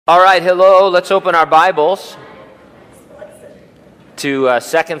All right, hello. Let's open our Bibles to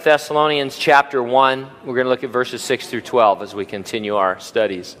 2 Thessalonians chapter 1. We're going to look at verses 6 through 12 as we continue our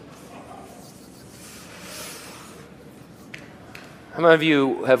studies. How many of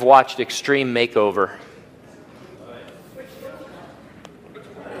you have watched Extreme Makeover?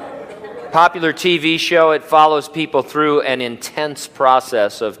 Popular TV show. It follows people through an intense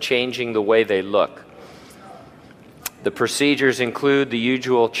process of changing the way they look. The procedures include the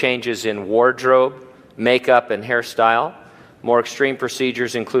usual changes in wardrobe, makeup, and hairstyle. More extreme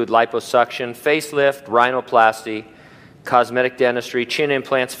procedures include liposuction, facelift, rhinoplasty, cosmetic dentistry, chin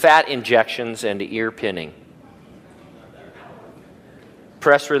implants, fat injections, and ear pinning.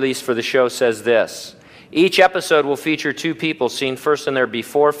 Press release for the show says this: each episode will feature two people seen first in their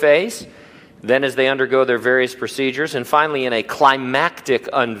before phase, then as they undergo their various procedures, and finally in a climactic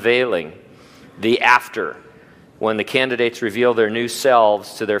unveiling, the after, when the candidates reveal their new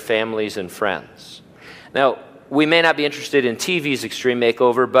selves to their families and friends. Now, we may not be interested in TV's Extreme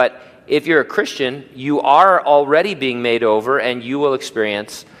Makeover, but if you're a Christian, you are already being made over and you will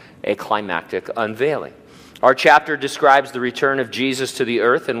experience a climactic unveiling. Our chapter describes the return of Jesus to the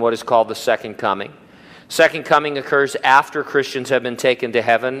earth in what is called the second coming. Second coming occurs after Christians have been taken to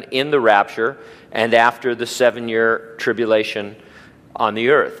heaven in the rapture and after the 7-year tribulation on the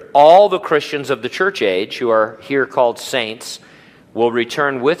earth. All the Christians of the church age, who are here called saints, will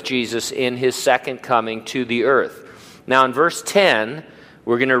return with Jesus in his second coming to the earth. Now in verse 10,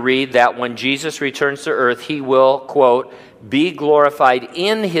 we're going to read that when Jesus returns to earth, he will, quote, be glorified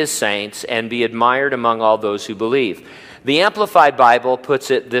in his saints and be admired among all those who believe. The Amplified Bible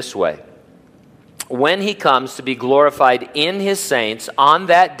puts it this way: when he comes to be glorified in his saints, on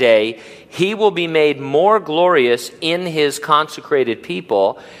that day, he will be made more glorious in his consecrated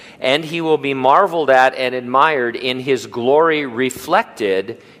people, and he will be marveled at and admired in his glory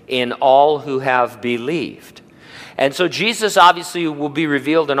reflected in all who have believed. And so Jesus obviously will be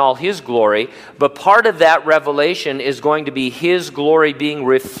revealed in all his glory, but part of that revelation is going to be his glory being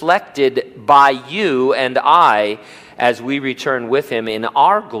reflected by you and I as we return with him in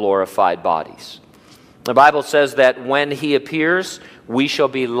our glorified bodies. The Bible says that when he appears, we shall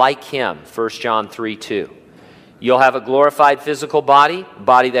be like him, 1 John 3:2. You'll have a glorified physical body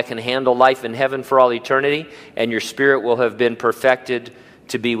that can handle life in heaven for all eternity, and your spirit will have been perfected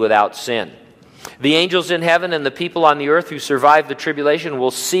to be without sin. The angels in heaven and the people on the earth who survive the tribulation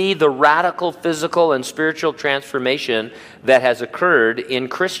will see the radical physical and spiritual transformation that has occurred in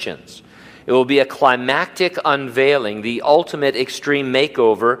Christians. It will be a climactic unveiling, the ultimate extreme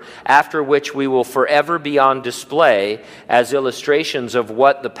makeover, after which we will forever be on display as illustrations of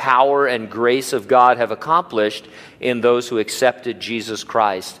what the power and grace of God have accomplished in those who accepted Jesus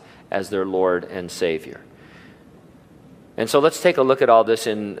Christ as their Lord and Savior. And so let's take a look at all this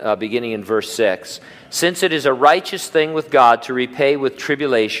beginning in verse 6. Since it is a righteous thing with God to repay with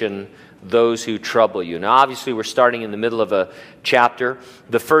tribulation those who trouble you. Now, obviously, we're starting in the middle of a chapter.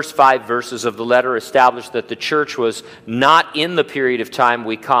 The first 5 verses of the letter establish that the church was not in the period of time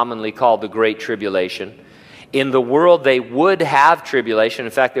we commonly call the Great Tribulation. In the world, they would have tribulation.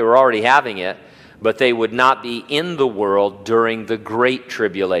 In fact, they were already having it, but they would not be in the world during the Great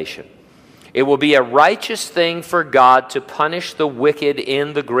Tribulation. It will be a righteous thing for God to punish the wicked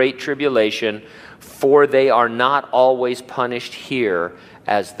in the Great Tribulation, for they are not always punished here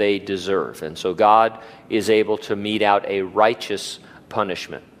as they deserve. And so God is able to mete out a righteous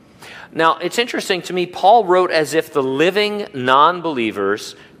punishment. Now, it's interesting to me, Paul wrote as if the living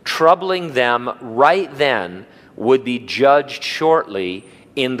non-believers troubling them right then would be judged shortly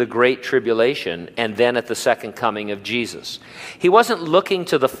in the Great Tribulation and then at the second coming of Jesus. He wasn't looking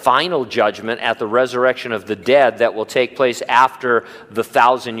to the final judgment at the resurrection of the dead that will take place after the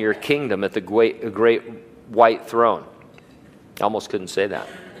 1,000-year kingdom at the great white throne. I almost couldn't say that.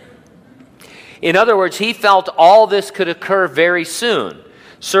 In other words, he felt all this could occur very soon.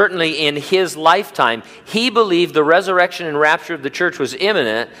 Certainly in his lifetime, he believed the resurrection and rapture of the church was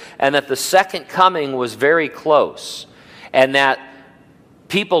imminent and that the second coming was very close, and that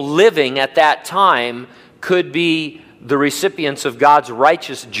people living at that time could be the recipients of God's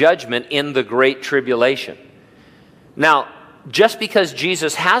righteous judgment in the Great Tribulation. Now, just because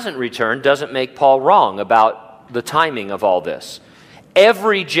Jesus hasn't returned doesn't make Paul wrong about the timing of all this.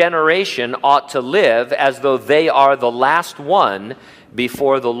 Every generation ought to live as though they are the last one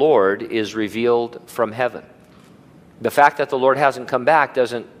before the Lord is revealed from heaven. The fact that the Lord hasn't come back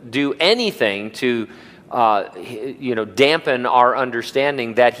doesn't do anything to dampen our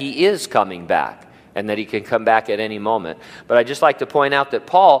understanding that he is coming back and that he can come back at any moment. But I'd just like to point out that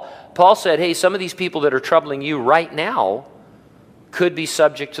Paul said, hey, some of these people that are troubling you right now, could be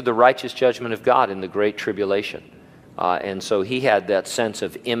subject to the righteous judgment of God in the Great Tribulation. And so he had that sense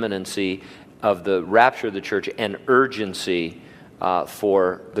of imminency of the rapture of the church and urgency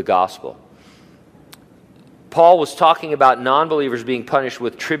for the gospel. Paul was talking about non-believers being punished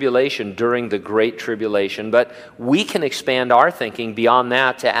with tribulation during the Great Tribulation, but we can expand our thinking beyond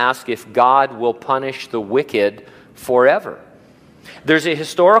that to ask if God will punish the wicked forever. There's a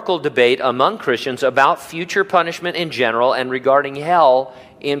historical debate among Christians about future punishment in general and regarding hell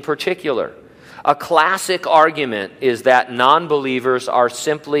in particular. A classic argument is that non-believers are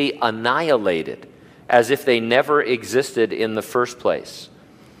simply annihilated, as if they never existed in the first place.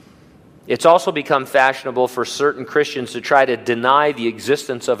 It's also become fashionable for certain Christians to try to deny the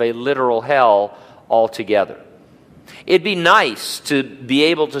existence of a literal hell altogether. It'd be nice to be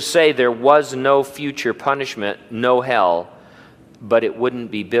able to say there was no future punishment, no hell, but it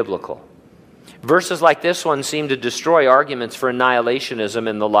wouldn't be biblical. Verses like this one seem to destroy arguments for annihilationism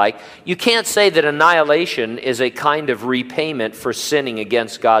and the like. You can't say that annihilation is a kind of repayment for sinning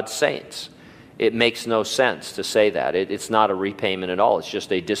against God's saints. It makes no sense to say that. It's not a repayment at all. It's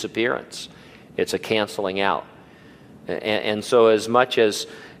just a disappearance. It's a canceling out. And so as much as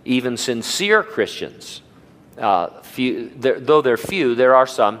even sincere Christians, though they're few, there are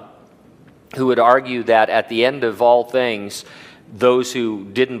some who would argue that at the end of all things, those who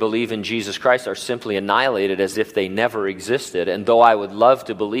didn't believe in Jesus Christ are simply annihilated as if they never existed. And though I would love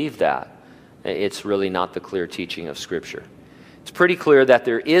to believe that, it's really not the clear teaching of Scripture. It's pretty clear that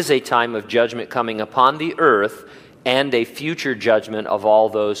there is a time of judgment coming upon the earth and a future judgment of all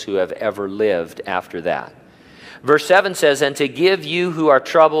those who have ever lived after that. Verse 7 says, "And to give you who are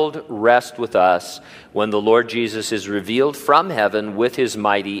troubled rest with us when the Lord Jesus is revealed from heaven with his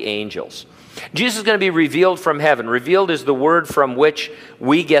mighty angels." Jesus is going to be revealed from heaven. Revealed is the word from which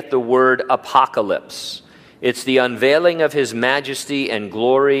we get the word apocalypse. It's the unveiling of his majesty and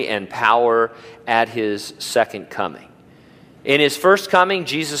glory and power at his second coming. In his first coming,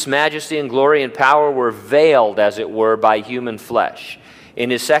 Jesus' majesty and glory and power were veiled, as it were, by human flesh. In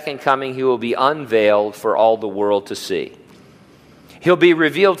his second coming, he will be unveiled for all the world to see. He'll be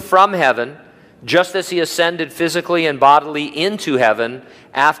revealed from heaven, just as he ascended physically and bodily into heaven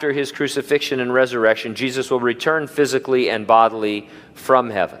after his crucifixion and resurrection. Jesus will return physically and bodily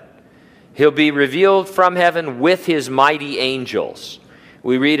from heaven. He'll be revealed from heaven with his mighty angels.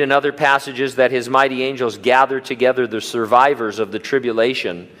 We read in other passages that his mighty angels gather together the survivors of the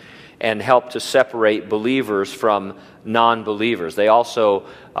tribulation and help to separate believers from non-believers. They also,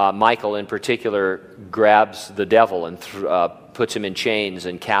 Michael in particular, grabs the devil and puts him in chains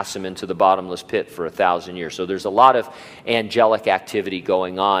and casts him into the bottomless pit for 1,000 years. So there's a lot of angelic activity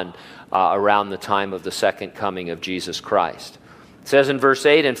going on around the time of the second coming of Jesus Christ. It says in verse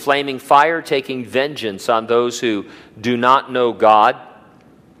 8, "In flaming fire taking vengeance on those who do not know God,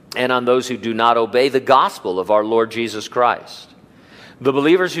 and on those who do not obey the gospel of our Lord Jesus Christ." The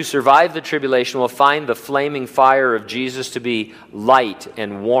believers who survive the tribulation will find the flaming fire of Jesus to be light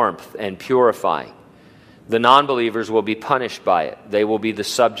and warmth and purifying. The non-believers will be punished by it. They will be the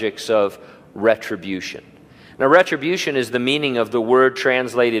subjects of retribution. Now, retribution is the meaning of the word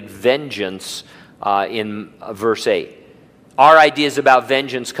translated vengeance in verse 8. Our ideas about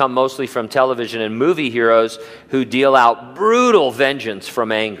vengeance come mostly from television and movie heroes who deal out brutal vengeance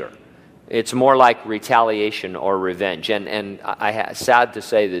from anger. It's more like retaliation or revenge. And sad to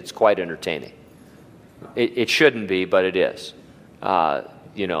say that it's quite entertaining. It shouldn't be, but it is.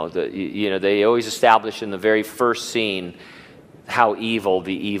 They always establish in the very first scene how evil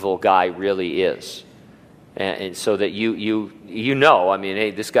the evil guy really is. And so that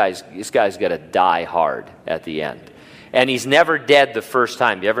hey, this guy's got to die hard at the end. And he's never dead the first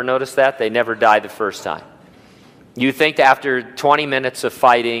time. You ever notice that? They never die the first time. You think after 20 minutes of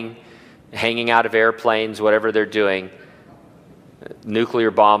fighting, hanging out of airplanes, whatever they're doing,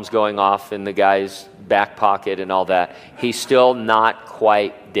 nuclear bombs going off in the guy's back pocket and all that, he's still not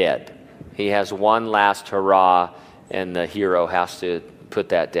quite dead. He has one last hurrah, and the hero has to put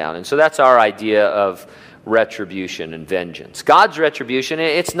that down. And so that's our idea of retribution and vengeance. God's retribution,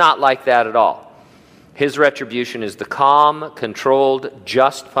 it's not like that at all. His retribution is the calm, controlled,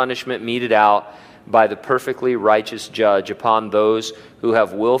 just punishment meted out by the perfectly righteous judge upon those who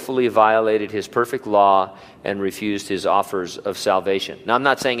have willfully violated his perfect law and refused his offers of salvation. Now, I'm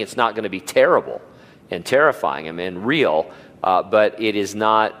not saying it's not going to be terrible and terrifying and real, but it is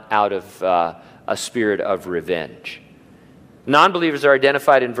not out of a spirit of revenge. Non-believers are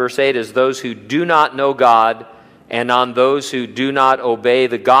identified in verse 8 as those who do not know God and on those who do not obey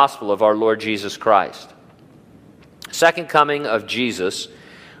the gospel of our Lord Jesus Christ. Second coming of Jesus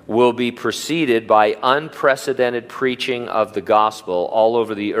will be preceded by unprecedented preaching of the gospel all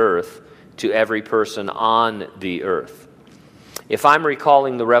over the earth to every person on the earth. If I'm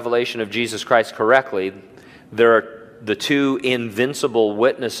recalling the revelation of Jesus Christ correctly, there are the two invincible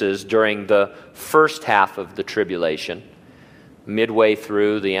witnesses during the first half of the tribulation. Midway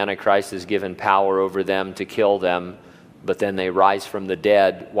through, the Antichrist is given power over them to kill them, but then they rise from the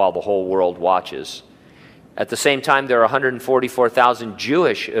dead while the whole world watches. At the same time, there are 144,000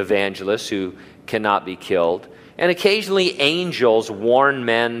 Jewish evangelists who cannot be killed, and occasionally angels warn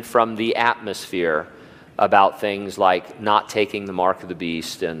men from the atmosphere about things like not taking the mark of the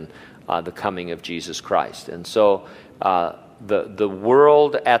beast and the coming of Jesus Christ. And so the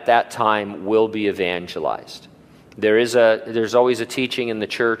world at that time will be evangelized. There's always a teaching in the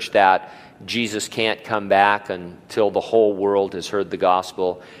church that Jesus can't come back until the whole world has heard the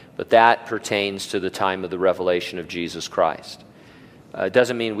gospel, but that pertains to the time of the revelation of Jesus Christ. It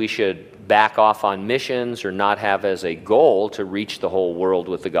doesn't mean we should back off on missions or not have as a goal to reach the whole world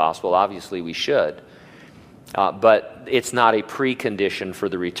with the gospel. Obviously we should. But it's not a precondition for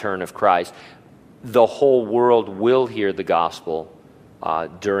the return of Christ. The whole world will hear the gospel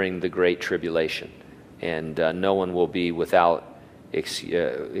during the Great Tribulation, and no one will be without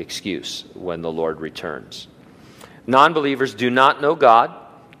excuse when the Lord returns. Non-believers do not know God,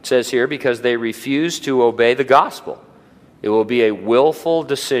 it says here, because they refuse to obey the gospel. It will be a willful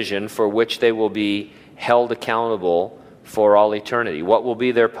decision for which they will be held accountable for all eternity. What will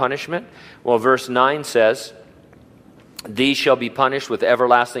be their punishment? Well, verse 9 says, "These shall be punished with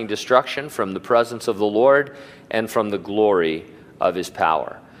everlasting destruction from the presence of the Lord and from the glory of his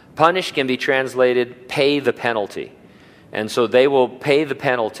power." Punish can be translated pay the penalty. And so they will pay the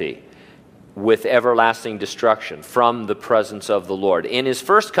penalty with everlasting destruction from the presence of the Lord. In his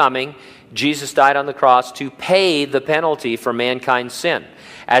first coming, Jesus died on the cross to pay the penalty for mankind's sin.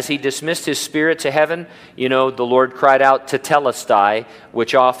 As he dismissed his spirit to heaven, the Lord cried out tetelestai,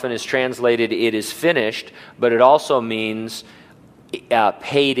 which often is translated, "it is finished," but it also means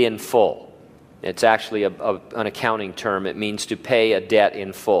paid in full. It's actually an accounting term. It means to pay a debt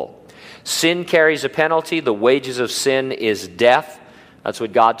in full. Sin carries a penalty. The wages of sin is death. That's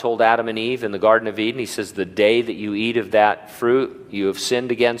what God told Adam and Eve in the Garden of Eden. He says, "The day that you eat of that fruit, you have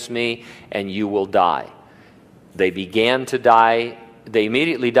sinned against me, and you will die." They began to die. They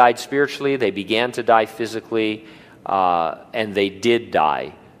immediately died spiritually. They began to die physically, and they did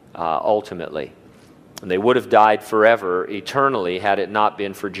die ultimately. And they would have died forever, eternally, had it not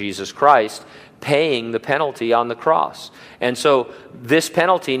been for Jesus Christ paying the penalty on the cross. And so this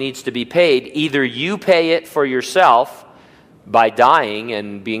penalty needs to be paid. Either you pay it for yourself by dying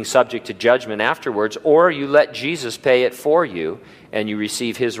and being subject to judgment afterwards, or you let Jesus pay it for you and you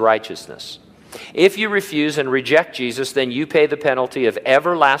receive his righteousness. If you refuse and reject Jesus, then you pay the penalty of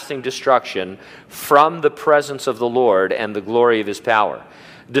everlasting destruction from the presence of the Lord and the glory of his power.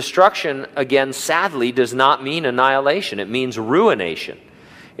 Destruction, again, sadly, does not mean annihilation. It means ruination.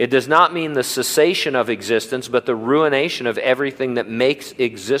 It does not mean the cessation of existence, but the ruination of everything that makes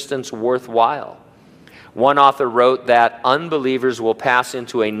existence worthwhile. One author wrote that unbelievers will pass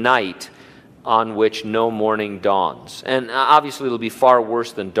into a night on which no morning dawns. And obviously it'll be far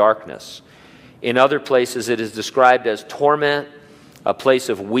worse than darkness. In other places it is described as torment, a place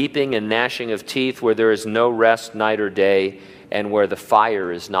of weeping and gnashing of teeth where there is no rest night or day and where the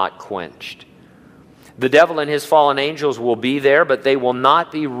fire is not quenched. The devil and his fallen angels will be there, but they will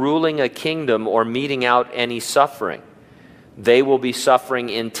not be ruling a kingdom or meting out any suffering. They will be suffering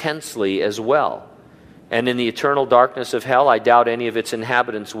intensely as well. And in the eternal darkness of hell, I doubt any of its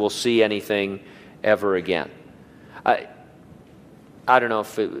inhabitants will see anything ever again. I don't know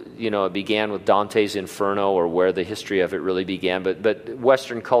if it began with Dante's Inferno or where the history of it really began, but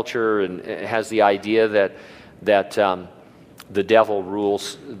Western culture has the idea that the devil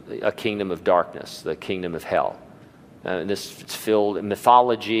rules a kingdom of darkness, the kingdom of hell. It's filled in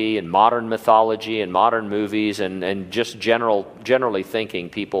mythology and modern movies and just generally thinking,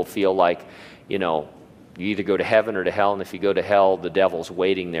 people feel like, you either go to heaven or to hell, and if you go to hell, the devil's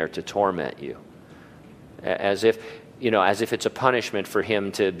waiting there to torment you. As if it's a punishment for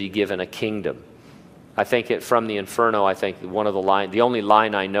him to be given a kingdom. I think from the Inferno, the only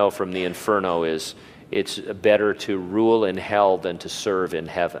line I know from the Inferno is, it's better to rule in hell than to serve in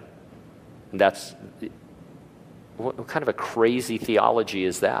heaven. And what kind of a crazy theology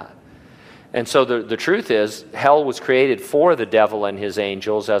is that? And so the truth is, hell was created for the devil and his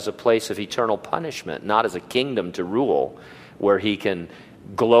angels as a place of eternal punishment, not as a kingdom to rule where he can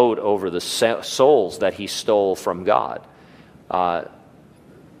gloat over the souls that he stole from God.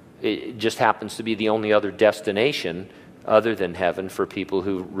 It just happens to be the only other destination other than heaven for people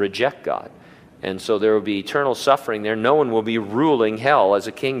who reject God. And so there will be eternal suffering there. No one will be ruling hell as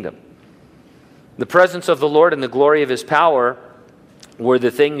a kingdom. The presence of the Lord and the glory of his power were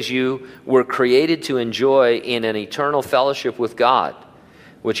the things you were created to enjoy in an eternal fellowship with God,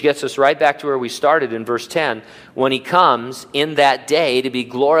 which gets us right back to where we started in verse 10, when he comes in that day to be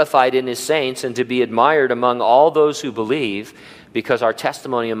glorified in his saints and to be admired among all those who believe, because our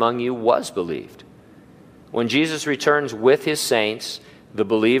testimony among you was believed. When Jesus returns with his saints, the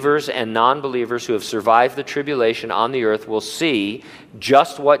believers and non-believers who have survived the tribulation on the earth will see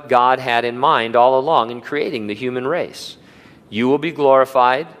just what God had in mind all along in creating the human race. You will be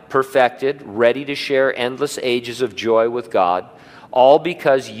glorified, perfected, ready to share endless ages of joy with God, all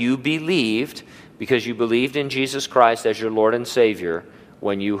because you believed in Jesus Christ as your Lord and Savior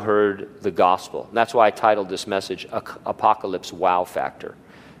when you heard the gospel. And that's why I titled this message, Apocalypse Wow Factor.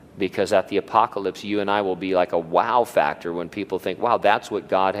 Because at the apocalypse, you and I will be like a wow factor when people think, wow, that's what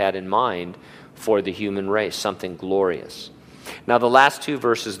God had in mind for the human race, something glorious. Now, the last two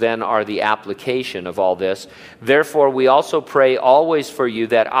verses then are the application of all this. Therefore, we also pray always for you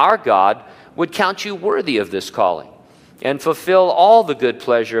that our God would count you worthy of this calling and fulfill all the good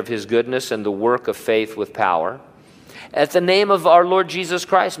pleasure of his goodness and the work of faith with power, that the name of our Lord Jesus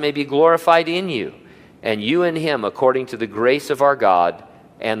Christ may be glorified in you, and you in him according to the grace of our God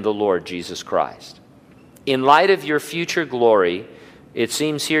and the Lord Jesus Christ. In light of your future glory, it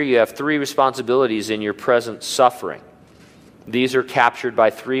seems here you have three responsibilities in your present suffering. These are captured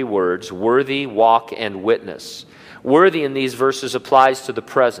by three words: worthy, walk, and witness. Worthy in these verses applies to the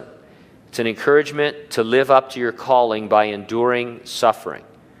present. It's an encouragement to live up to your calling by enduring suffering.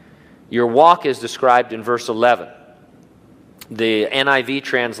 Your walk is described in verse 11. The NIV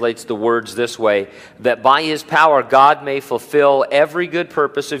translates the words this way: that by his power God may fulfill every good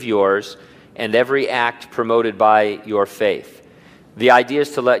purpose of yours and every act promoted by your faith. The idea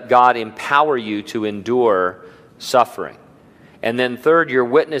is to let God empower you to endure suffering. And then third, your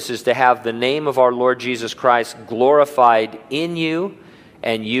witness is to have the name of our Lord Jesus Christ glorified in you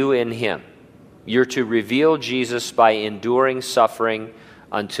and you in him. You're to reveal Jesus by enduring suffering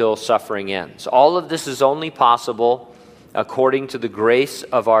until suffering ends. All of this is only possible according to the grace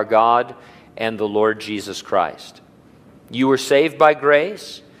of our God and the Lord Jesus Christ. You were saved by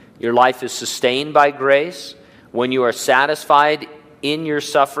grace. Your life is sustained by grace. When you are satisfied in your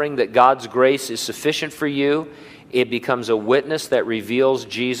suffering that God's grace is sufficient for you, it becomes a witness that reveals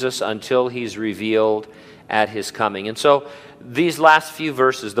Jesus until he's revealed at his coming. And so these last few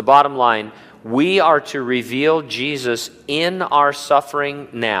verses, the bottom line, we are to reveal Jesus in our suffering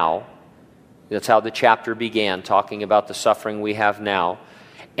now. That's how the chapter began, talking about the suffering we have now.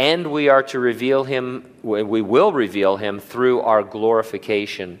 And we are to reveal him, we will reveal him through our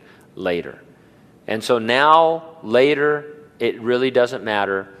glorification later. And so now, later, it really doesn't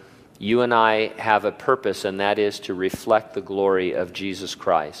matter. You and I have a purpose, and that is to reflect the glory of Jesus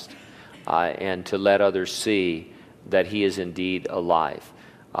Christ and to let others see that he is indeed alive.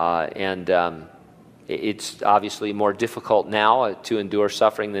 It's obviously more difficult now to endure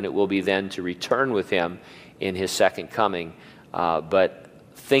suffering than it will be then to return with him in his second coming. But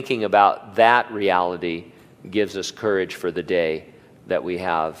thinking about that reality gives us courage for the day that we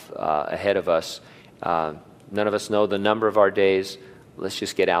have ahead of us. None of us know the number of our days. Let's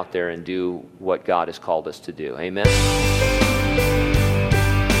just get out there and do what God has called us to do. Amen.